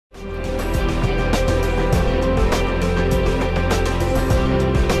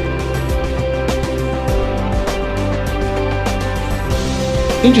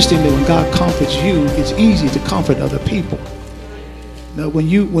Interestingly, when God comforts you, it's easy to comfort other people. Now, when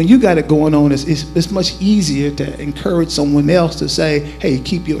you got it going on, it's much easier to encourage someone else to say, hey,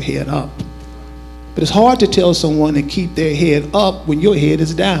 keep your head up. But it's hard to tell someone to keep their head up when your head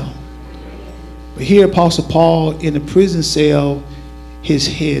is down. But here, Apostle Paul, in a prison cell, his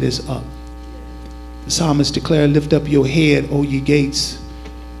head is up. The psalmist declared, lift up your head, O ye gates,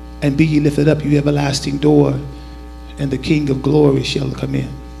 and be ye lifted up, you everlasting door, and the King of glory shall come in.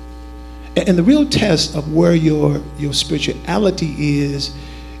 And the real test of where your spirituality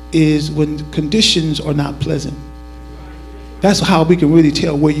is when conditions are not pleasant. That's how we can really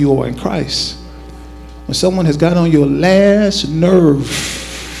tell where you are in Christ. When someone has got on your last nerve,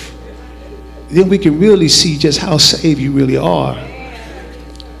 then we can really see just how saved you really are.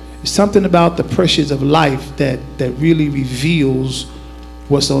 It's something about the pressures of life that really reveals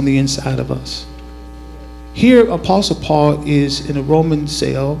what's on the inside of us. Here, Apostle Paul is in a Roman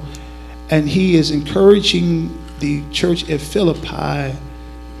cell, and he is encouraging the church at Philippi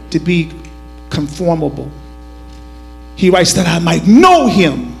to be conformable. He writes that I might know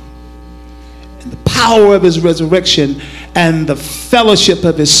him and the power of his resurrection and the fellowship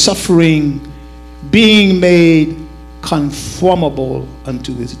of his suffering, being made conformable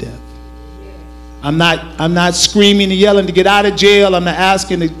unto his death. I'm not screaming and yelling to get out of jail. I'm not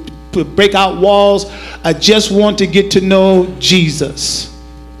asking to break out walls. I just want to get to know Jesus.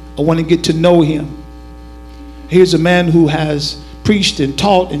 I want to get to know him. Here's a man who has preached and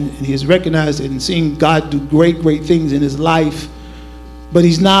taught, and he has recognized it and seen God do great things in his life, but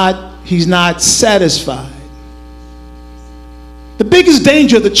he's not satisfied. The biggest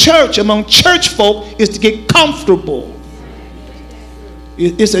danger of the church among church folk is to get comfortable.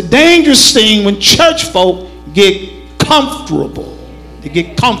 It's a dangerous thing when church folk get comfortable. They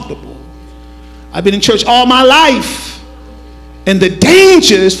get comfortable. I've been in church all my life, and the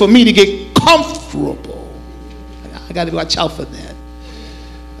danger is for me to get comfortable. I got to watch out for that.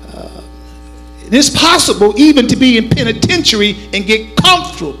 It's possible even to be in penitentiary and get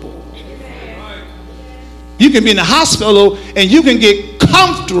comfortable. You can be in the hospital and you can get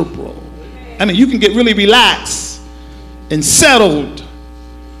comfortable. I mean, you can get really relaxed and settled.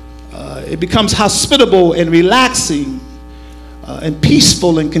 It becomes hospitable and relaxing and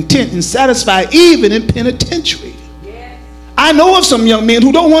peaceful and content and satisfied even in penitentiary. I know of some young men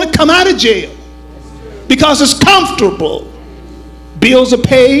who don't want to come out of jail because it's comfortable. Bills are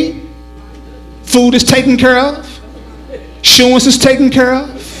paid. Food is taken care of. Insurance is taken care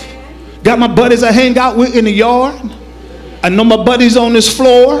of. Got my buddies I hang out with in the yard. I know my buddies on this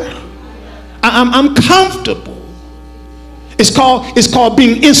floor. I'm comfortable. It's called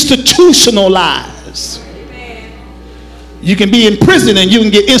being institutionalized. You can be in prison and you can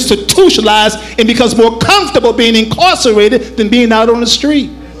get institutionalized and becomes more comfortable being incarcerated than being out on the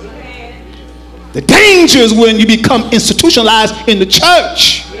street. The danger is when you become institutionalized in the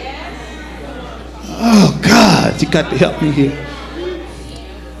church. Oh God, you got to help me here.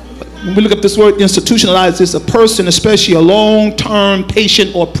 When we look up this word institutionalized, it's a person, especially a long-term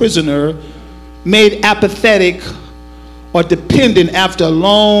patient or prisoner, made apathetic or dependent after a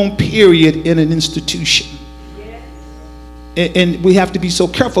long period in an institution. And we have to be so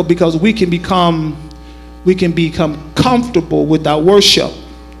careful because we can become comfortable with our worship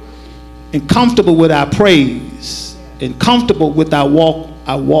and comfortable with our praise and comfortable with our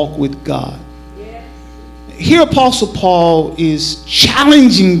walk with God. Here Apostle Paul is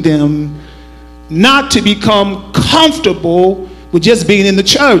challenging them not to become comfortable with just being in the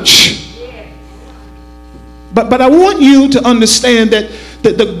church. But I want you to understand that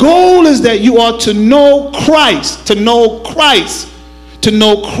the goal is that you are to know Christ, to know Christ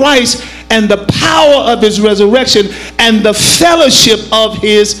and the power of his resurrection and the fellowship of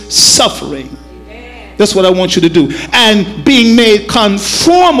his suffering. That's what I want you to do. And being made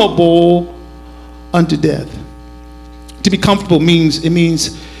conformable unto death. To be comfortable means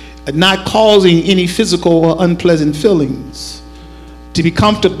not causing any physical or unpleasant feelings. To be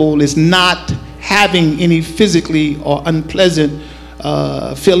comfortable is not having any physically or unpleasant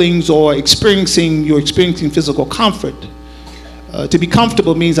feelings or experiencing physical comfort. To be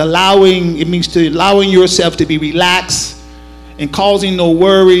comfortable means allowing yourself to be relaxed and causing no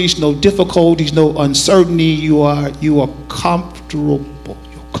worries, no difficulties, no uncertainty. You are comfortable.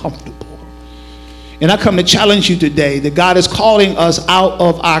 You're comfortable. And I come to challenge you today that God is calling us out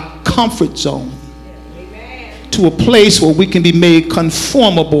of our comfort zone to a place where we can be made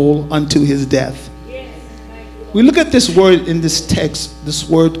conformable unto his death. We look at this word in this text, this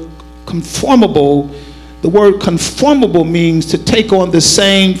word conformable. The word conformable means to take on the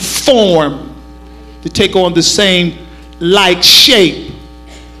same form, to take on the same like shape,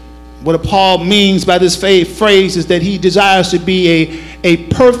 What Paul means by this phrase is that he desires to be a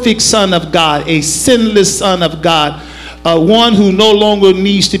perfect son of God, a sinless son of God, one who no longer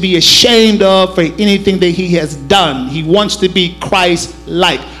needs to be ashamed of for anything that he has done. He wants to be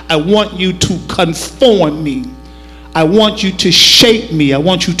Christ-like. I want you to conform me. I want you to shape me. I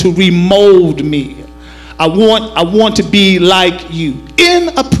want you to remold me. I want to be like you. In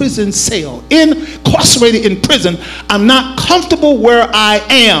a prison cell, incarcerated in prison, I'm not comfortable where I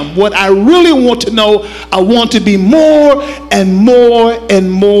am. What I really want to know, I want to be more and more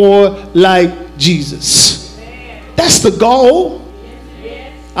and more like Jesus. That's the goal.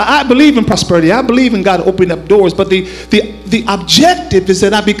 I believe in prosperity. I believe in God opening up doors. But the objective is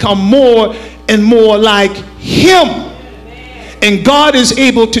that I become more and more like Him. And God is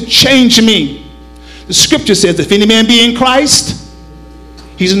able to change me. The scripture says, if any man be in Christ,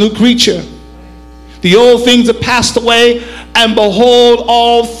 he's a new creature. The old things have passed away, and behold,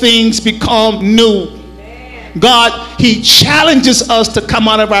 all things become new. God, He challenges us to come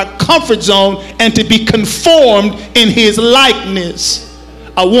out of our comfort zone and to be conformed in His likeness.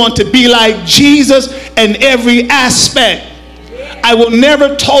 I want to be like Jesus in every aspect. I will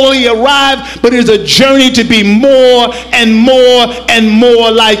never totally arrive, but it's a journey to be more and more and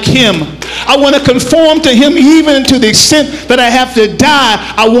more like Him. I want to conform to Him even to the extent that I have to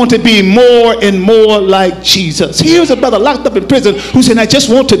die. I want to be more and more like Jesus. Here's a brother locked up in prison who said, I just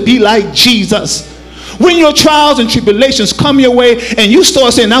want to be like Jesus. When your trials and tribulations come your way and you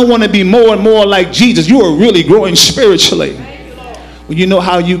start saying, I want to be more and more like Jesus, you are really growing spiritually. When you know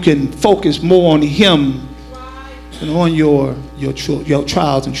how you can focus more on Him and on your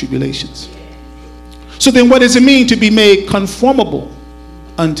trials and tribulations. So then what does it mean to be made conformable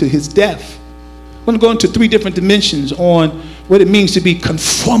unto His death? I'm going to go into 3 different dimensions on what it means to be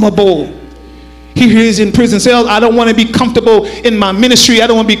conformable. Here he is in prison cells. I don't want to be comfortable in my ministry. I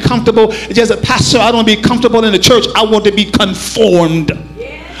don't want to be comfortable as a pastor. I don't want to be comfortable in the church. I want to be conformed.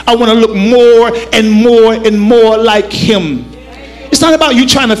 I want to look more and more and more like Him. It's not about you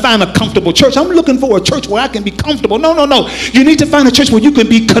trying to find a comfortable church. I'm looking for a church where I can be comfortable. No, no, no. You need to find a church where you can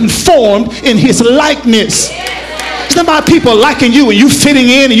be conformed in His likeness. It's not about people liking you and you fitting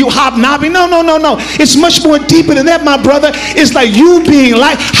in and you hobnobbing. No, no, no, no. It's much more deeper than that, my brother. It's like you being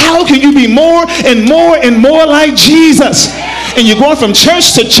like, how can you be more and more and more like Jesus? And you're going from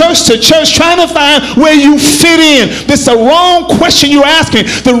church to church to church trying to find where you fit in. That's the wrong question you're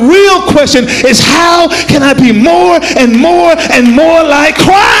asking. The real question is, how can I be more and more and more like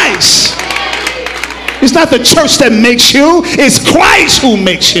Christ? It's not the church that makes you. It's Christ who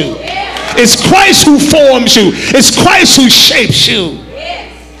makes you. It's Christ who forms you. It's Christ who shapes you.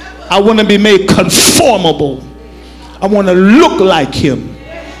 I want to be made conformable. I want to look like Him.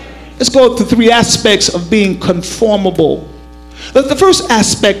 Let's go through 3 aspects of being conformable. The first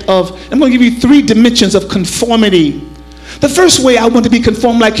aspect of, I'm going to give you 3 dimensions of conformity. The first way I want to be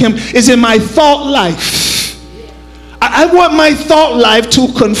conformed like Him is in my thought life. I want my thought life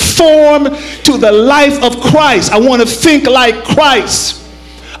to conform to the life of Christ. I want to think like Christ.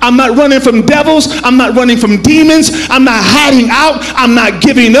 I'm not running from devils. I'm not running from demons. I'm not hiding out. I'm not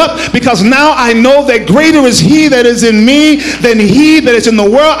giving up, because now I know that greater is He that is in me than he that is in the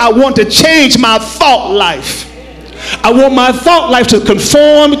world. I want to change my thought life. I want my thought life to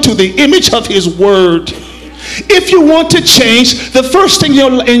conform to the image of His word. If you want to change, the first thing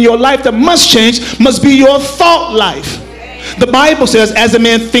in your life that must change must be your thought life. The Bible says, as a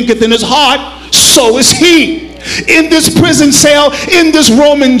man thinketh in his heart, so is he. In this prison cell, in this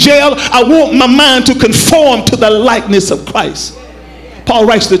Roman jail, I want my mind to conform to the likeness of Christ. Paul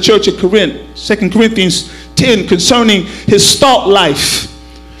writes to the church at Corinth, 2 Corinthians 10, concerning his thought life.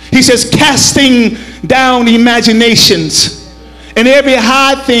 He says, casting down imaginations and every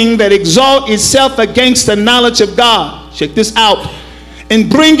high thing that exalts itself against the knowledge of God. Check this out. And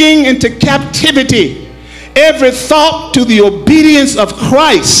bringing into captivity every thought to the obedience of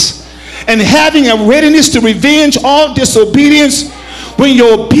Christ, and having a readiness to revenge all disobedience when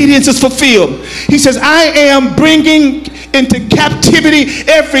your obedience is fulfilled. He says, I am bringing into captivity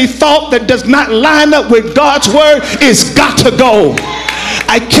every thought that does not line up with God's word. It's got to go.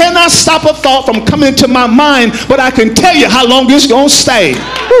 I cannot stop a thought from coming into my mind, but I can tell you how long it's going to stay.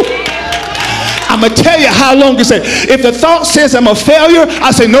 Woo. I'm going to tell you how long it's stay. If the thought says I'm a failure,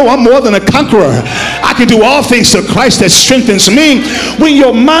 I say, no, I'm more than a conqueror. I can do all things through Christ that strengthens me. When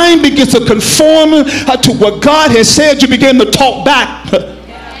your mind begins to conform to what God has said, you begin to talk back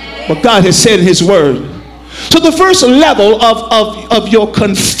what God has said in His word. So the first level of your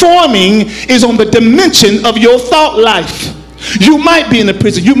conforming is on the dimension of your thought life. You might be in the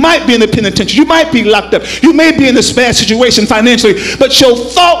prison. You might be in the penitentiary. You might be locked up. You may be in this bad situation financially. But your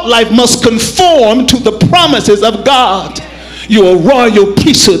thought life must conform to the promises of God. You're a royal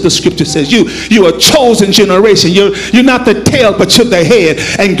priesthood, the scripture says. You're a chosen generation. You're not the tail, but you're the head.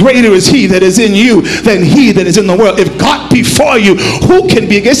 And greater is he that is in you than he that is in the world. If God be for you, who can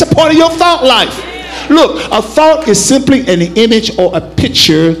be against? It's a part of your thought life. Look, a thought is simply an image or a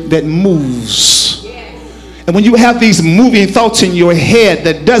picture that moves. And when you have these moving thoughts in your head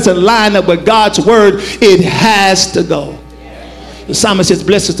that doesn't line up with God's word, it has to go. The psalmist says,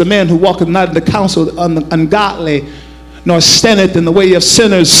 blessed is the man who walketh not in the counsel of the ungodly, nor standeth in the way of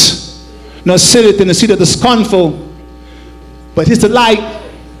sinners, nor sitteth in the seat of the scornful. But his delight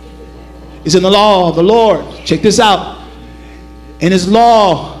is in the law of the Lord. Check this out. In his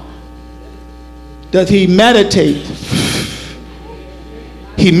law doth he meditate.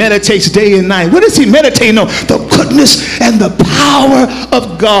 He meditates day and night. What is he meditating on? The goodness and the power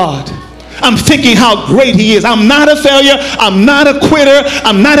of God. I'm thinking how great he is. I'm not a failure. I'm not a quitter.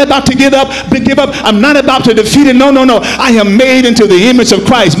 I'm not about to give up. I'm not about to defeat it. No. I am made into the image of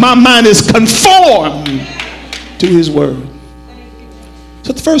Christ. My mind is conformed to his word.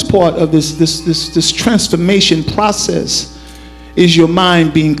 So the first part of this transformation process is your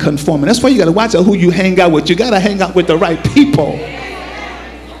mind being conformed. And that's why you got to watch out who you hang out with. You got to hang out with the right people.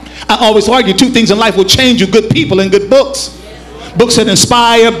 I always argue two things in life will change you: good people and good books. Books that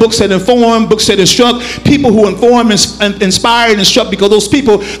inspire, books that inform, books that instruct. People who inform, inspire, and instruct, because those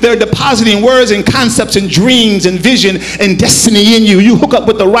people, they're depositing words and concepts and dreams and vision and destiny in you. You hook up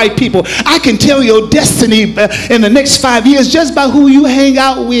with the right people. I can tell your destiny in the next 5 years just by who you hang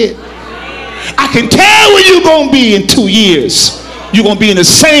out with. I can tell where you're going to be in 2 years. You're going to be in the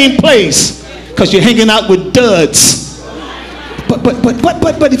same place because you're hanging out with duds.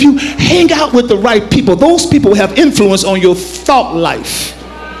 But if you hang out with the right people, those people have influence on your thought life.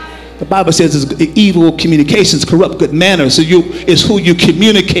 The Bible says evil communications corrupt good manners. So it's who you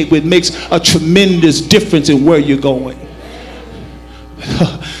communicate with makes a tremendous difference in where you're going.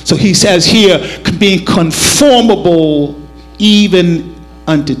 So he says here, being conformable even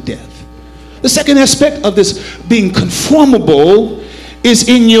unto death. The second aspect of this being conformable is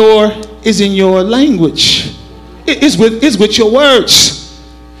in your language. Is with your words.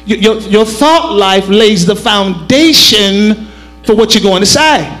 Your thought life lays the foundation for what you're going to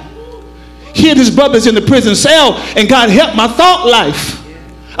say. Here this brother's in the prison cell, and God help my thought life.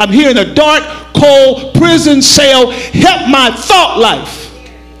 I'm here in a dark, cold prison cell. Help my thought life.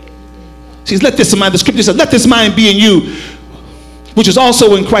 See, let this mind, the scripture says, let this mind be in you, which is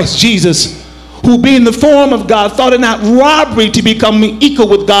also in Christ Jesus, who being the form of God thought it not robbery to become equal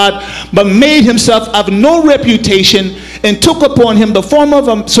with God, but made himself of no reputation, and took upon him the form of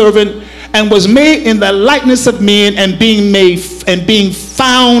a servant, and was made in the likeness of men, and being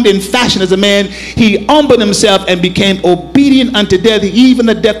found in fashion as a man, he humbled himself and became obedient unto death, even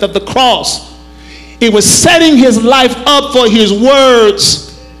the death of the cross. It was setting his life up for his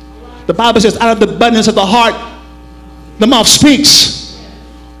words. The Bible says, out of the abundance of the heart, the mouth speaks.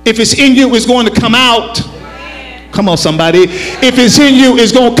 If it's in you, it's going to come out. Come on, somebody. If it's in you,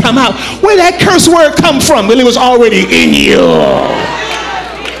 it's going to come out. Where did that curse word come from? Well, it was already in you.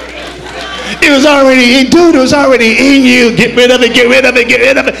 It was already in, dude, it was already in you. Get rid of it, get rid of it, get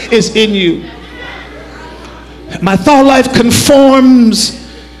rid of it. It's in you. My thought life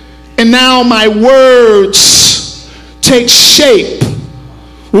conforms, and now my words take shape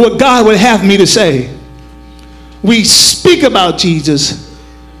what God would have me to say. We speak about Jesus.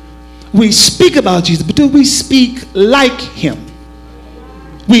 We speak about Jesus, but do we speak like him?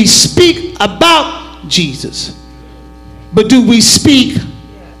 We speak about Jesus, but do we speak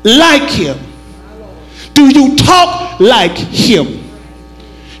like him? Do you talk like him?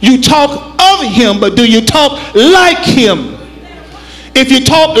 You talk of him, but do you talk like him? If you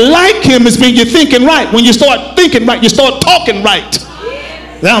talk like him, it means you're thinking right. When you start thinking right, you start talking right.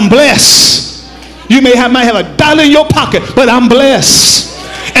 I'm blessed. You might have $1 in your pocket, but I'm blessed.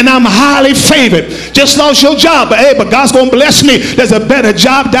 And I'm highly favored. Just lost your job, but hey, but God's going to bless me. There's a better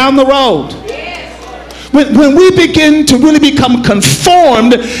job down the road. When we begin to really become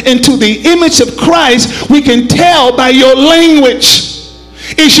conformed into the image of Christ, we can tell by your language.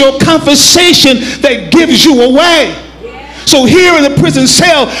 It's your conversation that gives you away. So here in the prison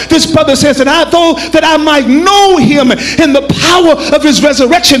cell, this brother says that I thought that I might know him in the power of his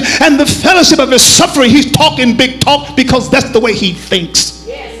resurrection and the fellowship of his suffering. He's talking big talk because that's the way he thinks.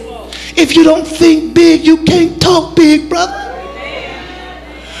 If you don't think big, you can't talk big, brother.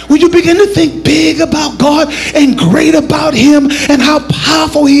 When you begin to think big about God and great about him and how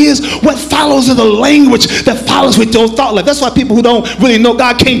powerful he is, what follows is the language that follows with your thought life. That's why people who don't really know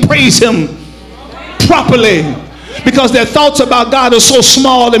God can't praise him properly, because their thoughts about God are so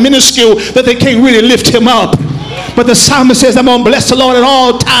small and minuscule that they can't really lift him up. But the psalmist says, I'm going to bless the Lord at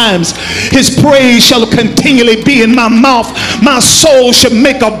all times. His praise shall continually be in my mouth. My soul shall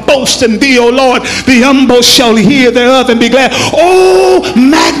make a boast in thee, O Lord. The humble shall hear thereof and be glad. Oh,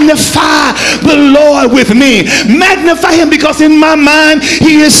 magnify the Lord with me. Magnify him, because in my mind,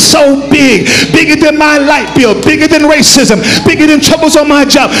 he is so big. Bigger than my light bill. Bigger than racism. Bigger than troubles on my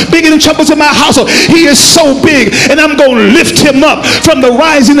job. Bigger than troubles in my household. He is so big. And I'm going to lift him up from the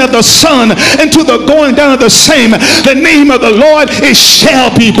rising of the sun and to the going down of the same. The name of the Lord, it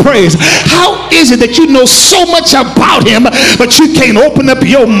shall be praised. How is it that you know so much about him, but you can't open up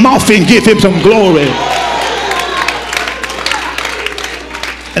your mouth and give him some glory?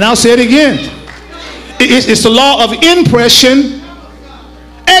 And I'll say it again. It's the law of impression,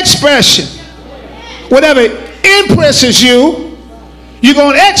 expression. Whatever impresses you, you're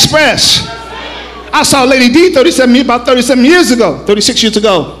going to express. I saw Lady D about 37 years ago, 36 years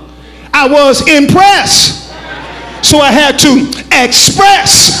ago. I was impressed. So I had to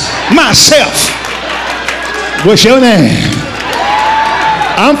express myself. What's your name?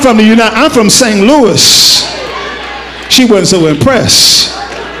 I'm from St. Louis. She wasn't so impressed.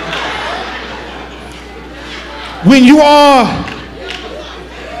 When you are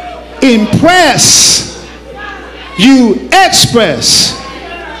impressed, you express.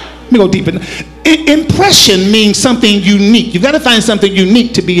 Let me go deeper. Impression means something unique. You've got to find something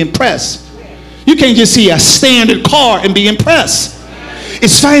unique to be impressed. You can't just see a standard car and be impressed.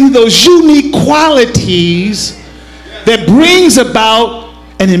 It's finding those unique qualities that brings about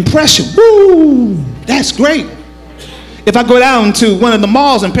an impression. Woo, that's great. If I go down to one of the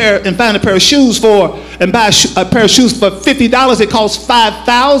malls and find a pair of shoes and buy a pair of shoes for $50, it costs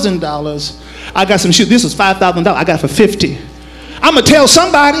 $5,000. I got some shoes. This was $5,000. I got it for $50. I'm gonna tell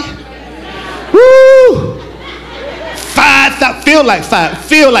somebody. Woo! 5,000, feel like 5,000,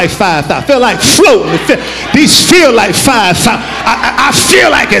 feel like floating. These feel like 5,000. I feel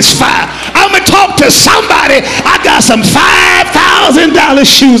like it's 5. I'm gonna talk to somebody. I got some $5,000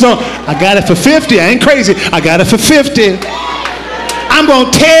 shoes on. I got it for 50. I ain't crazy. I got it for 50. I'm gonna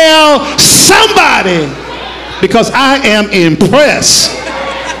tell somebody because I am impressed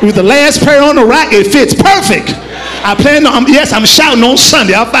with the last pair on the rack. It fits perfect. I plan on. Yes, I'm shouting on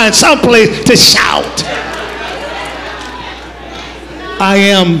Sunday. I'll find some place to shout. I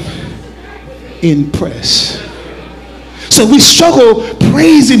am impressed. So we struggle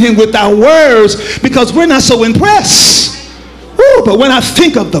praising him with our words because we're not so impressed. Woo, but when I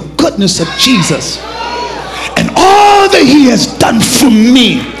think of the goodness of Jesus and all that he has done for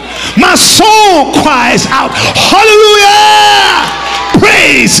me, my soul cries out, hallelujah!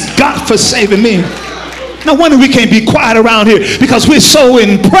 Praise God for saving me. No wonder we can't be quiet around here, because we're so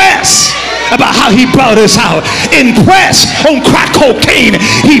impressed about how he brought us out. Impressed on crack cocaine,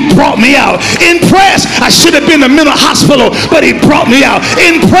 he brought me out. Impressed, I should have been in a mental hospital, but he brought me out.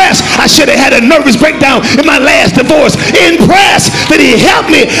 Impressed, I should have had a nervous breakdown in my last divorce. Impressed that he helped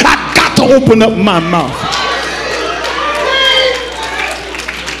me. I got to open up my mouth.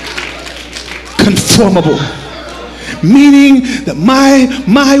 Conformable, meaning that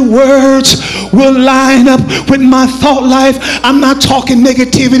my words will line up with my thought life. I'm not talking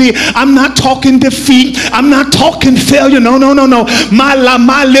negativity. I'm not talking defeat. I'm not talking failure. No.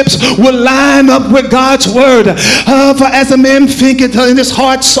 My lips will line up with God's word. For as a man thinketh in his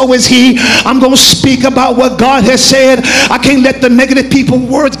heart, so is he. I'm going to speak about what God has said. I can't let the negative people's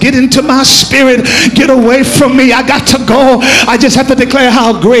words get into my spirit. Get away from me. I got to go. I just have to declare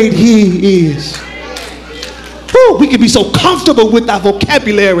how great he is. Woo, we can be so comfortable with our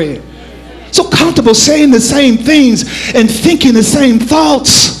vocabulary, so comfortable saying the same things and thinking the same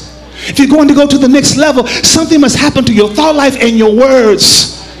thoughts. If you're going to go to the next level, something must happen to your thought life and your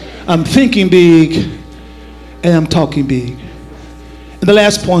words. I'm thinking big and I'm talking big. And the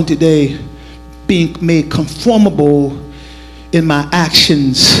last point today, being made conformable in my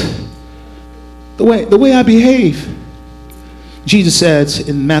actions, the way I behave. Jesus says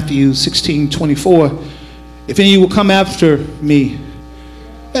in Matthew 16:24, if any of you will come after me,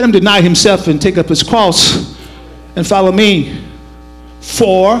 let him deny himself and take up his cross and follow me.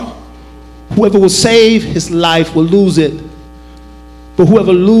 For whoever will save his life will lose it. But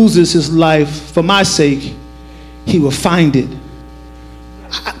whoever loses his life for my sake, he will find it.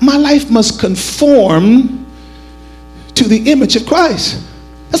 My life must conform to the image of Christ.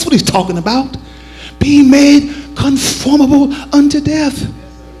 That's what he's talking about. Being made conformable unto death.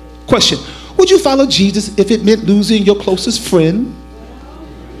 Question, would you follow Jesus if it meant losing your closest friend?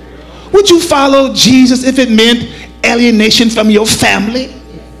 Would you follow Jesus if it meant alienation from your family?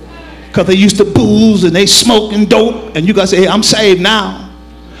 Because they used to booze and they smoke and dope, and you got to say, hey, I'm saved now.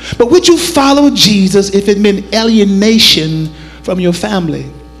 But would you follow Jesus if it meant alienation from your family?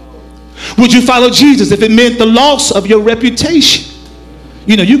 Would you follow Jesus if it meant the loss of your reputation?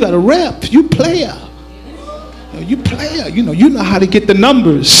 You know, you got a rep, you player. You player, you know how to get the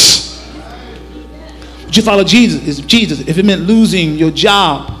numbers. Would you follow Jesus if it meant losing your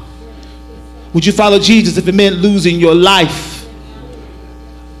job? Would you follow Jesus if it meant losing your life?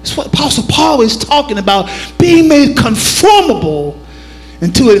 That's what Apostle Paul is talking about, being made conformable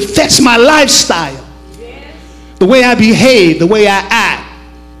until it affects my lifestyle. The way I behave, the way I act,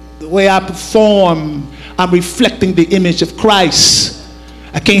 the way I perform, I'm reflecting the image of Christ.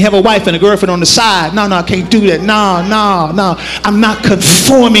 I can't have a wife and a girlfriend on the side. No, I can't do that. No. I'm not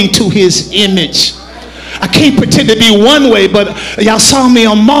conforming to his image. I can't pretend to be one way, but y'all saw me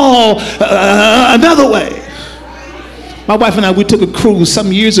on mall another way. My wife and I, we took a cruise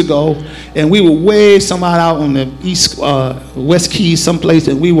some years ago, and we were way somewhere out on the West Keys, someplace,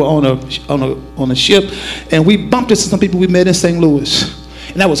 and we were on a ship, and we bumped into some people we met in St. Louis.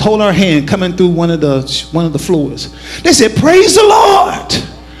 And I was holding our hand coming through one of the floors. They said, "Praise the Lord."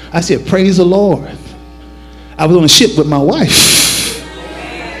 I said, "Praise the Lord." I was on a ship with my wife.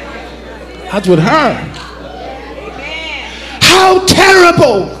 I was with her. How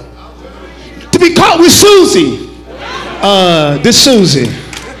terrible to be caught with Susie. This Susie.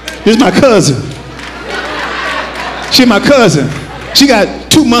 This is my cousin. She's my cousin. She got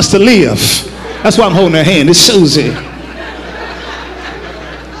 2 months to live. That's why I'm holding her hand. This Susie.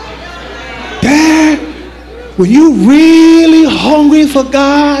 Dad, when you really hungry for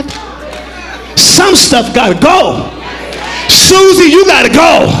God, some stuff gotta go. Susie, you gotta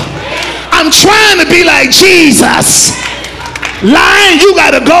go. I'm trying to be like Jesus. Lying, you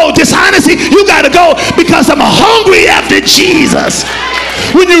gotta go. Dishonesty, you gotta go, because I'm hungry after Jesus.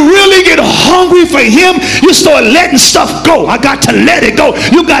 When you really get hungry for him, you start letting stuff go. I got to let it go.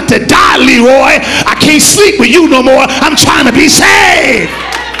 You got to die, Leroy. I can't sleep with you no more. I'm trying to be saved.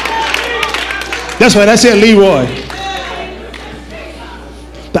 That's right, I said Leroy.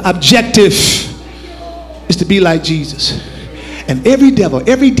 The objective is to be like Jesus. And every devil,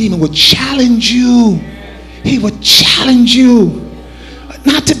 every demon will challenge you. He would challenge you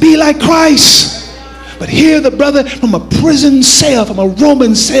not to be like Christ, but hear the brother from a prison cell, from a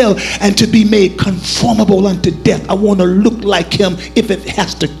Roman cell, and to be made conformable unto death. I want to look like him if it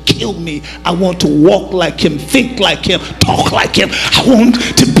has to kill me. I want to walk like him, think like him, talk like him. I want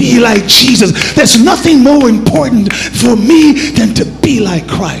to be like Jesus. There's nothing more important for me than to be like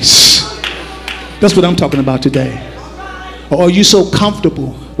Christ. That's what I'm talking about today. Or are you so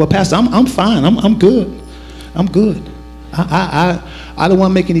comfortable? Well, Pastor, I'm fine. I'm good. I'm good. I don't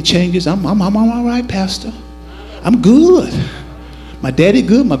want to make any changes. I'm all right, Pastor. I'm good. My daddy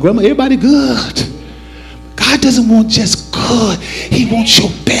good. My grandma, everybody good. God doesn't want just good. He wants your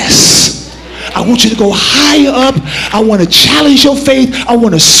best. I want you to go higher up. I want to challenge your faith. I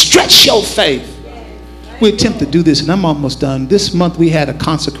want to stretch your faith. We attempt to do this, and I'm almost done. This month we had a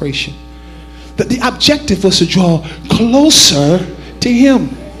consecration. The objective was to draw closer to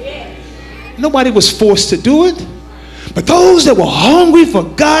him. Nobody was forced to do it. But those that were hungry for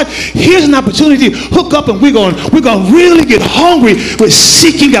God, here's an opportunity to hook up, and we're going to really get hungry with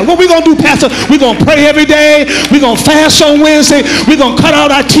seeking God. What we're going to do, Pastor? We're going to pray every day. We're going to fast on Wednesday. We're going to cut out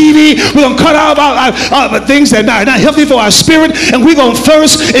our TV. We're going to cut out our things that are not healthy for our spirit. And we're going to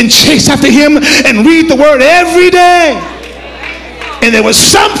thirst and chase after him and read the word every day. And there were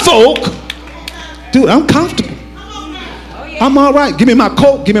some folk, dude, I'm comfortable. I'm all right. Give me my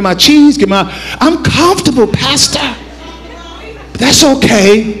Coke. Give me my cheese. I'm comfortable, Pastor. But that's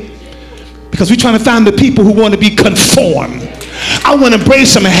okay, because we're trying to find the people who want to be conformed. I want to break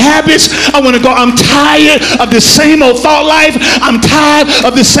some habits. I'm tired of the same old thought life. I'm tired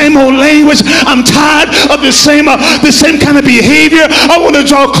of the same old language. I'm tired of the same kind of behavior. I want to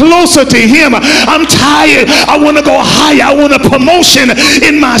draw closer to him. I'm tired. I want to go higher. I want a promotion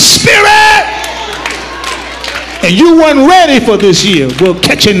in my spirit. And you weren't ready for this year. We'll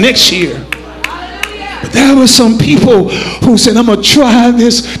catch you next year. But there were some people who said, I'm going to try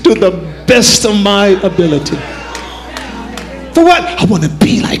this to the best of my ability. For what? I want to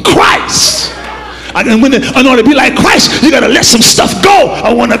be like Christ. And in order to be like Christ, you got to let some stuff go.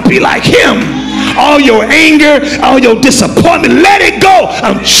 I want to be like him. All your anger, all your disappointment, let it go.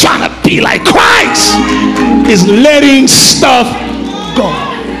 I'm trying to be like Christ. Is letting stuff go.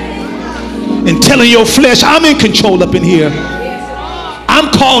 And telling your flesh, I'm in control up in here.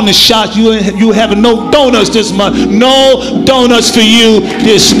 I'm calling the shots. You having no donuts this month. No donuts for you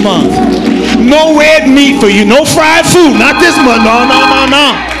this month. No red meat for you. No fried food. Not this month.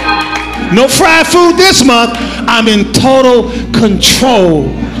 No. No fried food this month. I'm in total control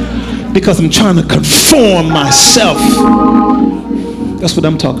because I'm trying to conform myself. That's what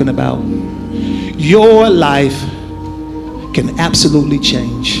I'm talking about. Your life can absolutely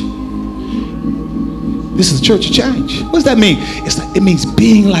change. This is a church of change. What does that mean? It means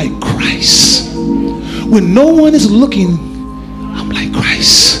being like Christ. When no one is looking, I'm like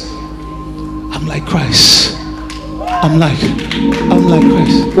Christ. I'm like Christ. I'm like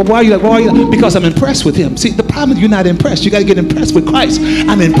Christ. Well, why are you like? Because I'm impressed with him. See, the problem is you're not impressed. You got to get impressed with Christ.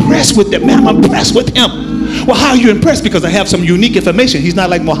 I'm impressed with him, man. I'm impressed with him. Well, how are you impressed? Because I have some unique information. He's not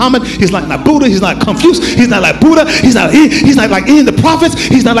like Muhammad. He's not like Buddha. He's not Confucius. He's not like Buddha. He's not like any of the prophets.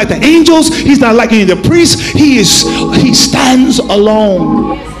 He's not like the angels. He's not like any of the priests. He stands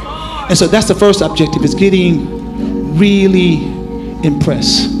alone. And so that's the first objective, is getting really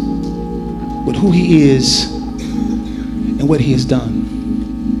impressed with who he is and what he has done.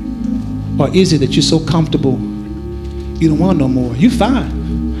 Or is it that you're so comfortable you don't want no more? You fine.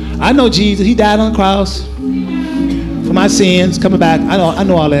 I know Jesus. He died on the cross for my sins, coming back. I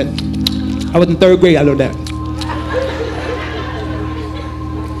know all that. I was in 3rd grade. I know that.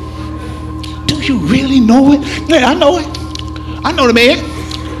 Do you really know it? Yeah, I know it. I know the man.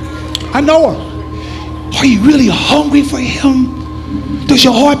 I know her. Are you really hungry for him? Does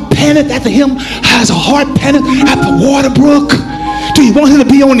your heart panic after him? Has a heart panic after Waterbrook? Do you want him to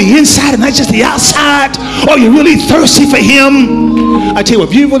be on the inside and not just the outside? Are you really thirsty for him? I tell you,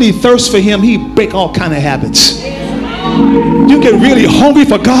 if you really thirst for him, he break all kind of habits. You get really hungry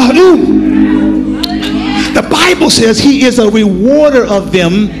for God. Ooh. The Bible says he is a rewarder of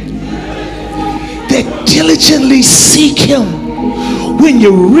them that diligently seek him. When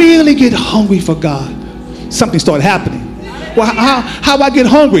you really get hungry for God, something started happening. Well, how do I get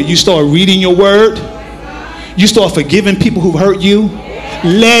hungry? You start reading your word. You start forgiving people who hurt you.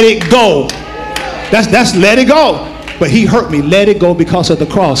 Let it go. That's let it go. But he hurt me. Let it go because of the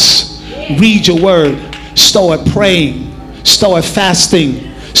cross. Read your word. Start praying. Start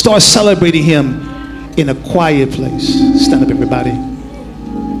fasting. Start celebrating him in a quiet place. Stand up, everybody.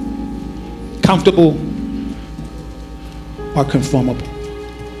 Comfortable or conformable?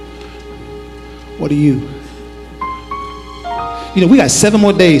 What are you? You know, we got 7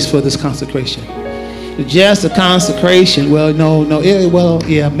 more days for this consecration. Just a consecration. Well, no. Well,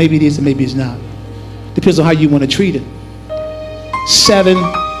 yeah, maybe it is and maybe it's not. Depends on how you want to treat it. 7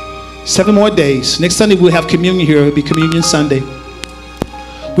 more days. Next Sunday we'll have communion here. It'll be Communion Sunday.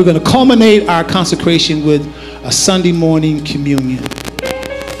 We're going to culminate our consecration with a Sunday morning communion.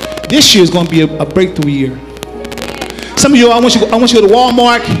 This year is going to be a breakthrough year. Some of you, I want you to go to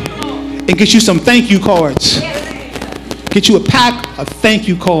Walmart and get you some thank you cards. Get you a pack of thank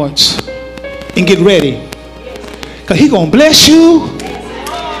you cards and get ready. Because he's going to bless you.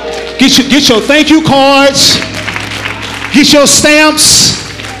 Get your thank you cards. Get your stamps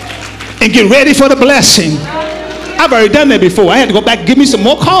and get ready for the blessing. I've already done that before. I had to go back and give me some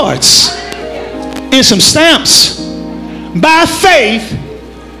more cards and some stamps. By faith,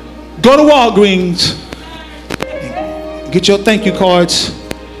 go to Walgreens. Get your thank you cards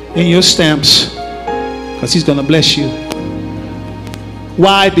and your stamps because he's going to bless you.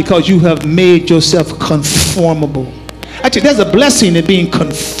 Why? Because you have made yourself conformable. Actually, there's a blessing in being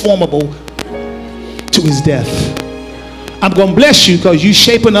conformable to his death. I'm going to bless you because you're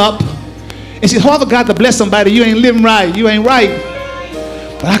shaping up. And see, Father God, to bless somebody, you ain't living right. You ain't right.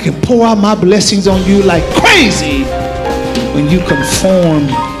 But I can pour out my blessings on you like crazy when you conform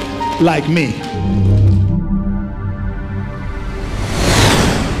like me.